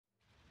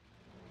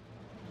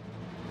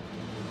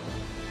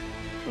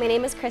My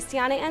name is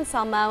Christiana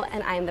Anselmo,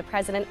 and I am the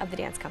president of the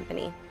dance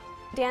company.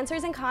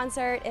 Dancers in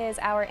Concert is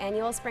our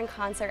annual spring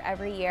concert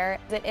every year.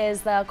 It is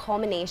the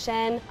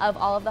culmination of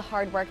all of the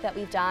hard work that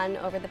we've done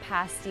over the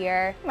past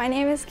year. My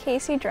name is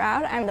Casey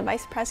Drought. I'm the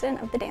vice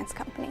president of the dance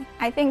company.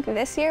 I think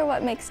this year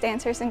what makes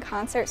Dancers in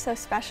Concert so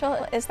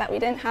special is that we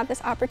didn't have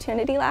this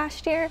opportunity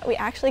last year. We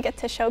actually get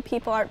to show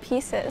people our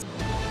pieces.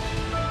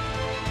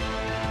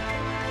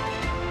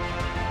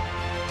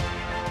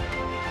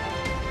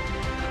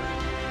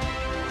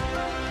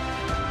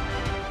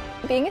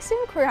 Being a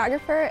student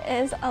choreographer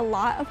is a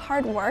lot of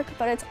hard work,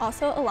 but it's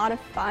also a lot of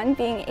fun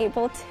being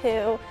able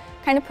to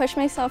kind of push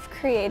myself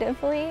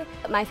creatively.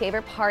 My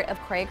favorite part of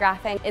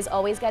choreographing is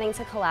always getting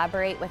to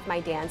collaborate with my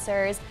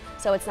dancers,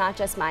 so it's not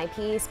just my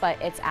piece,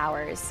 but it's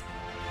ours.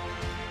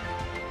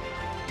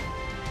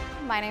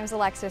 My name is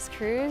Alexis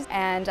Cruz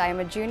and I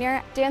am a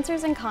junior.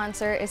 Dancers in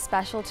Concert is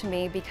special to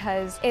me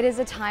because it is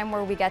a time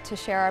where we get to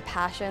share our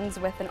passions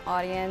with an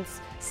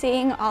audience.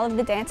 Seeing all of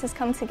the dances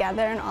come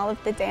together and all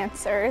of the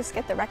dancers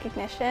get the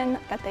recognition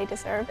that they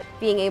deserve.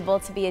 Being able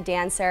to be a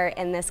dancer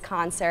in this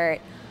concert,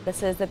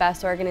 this is the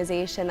best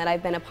organization that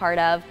I've been a part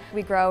of.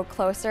 We grow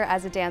closer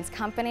as a dance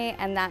company,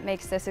 and that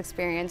makes this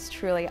experience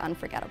truly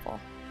unforgettable.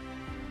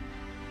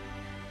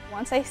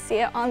 Once I see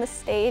it on the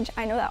stage,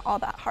 I know that all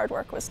that hard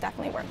work was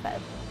definitely worth it.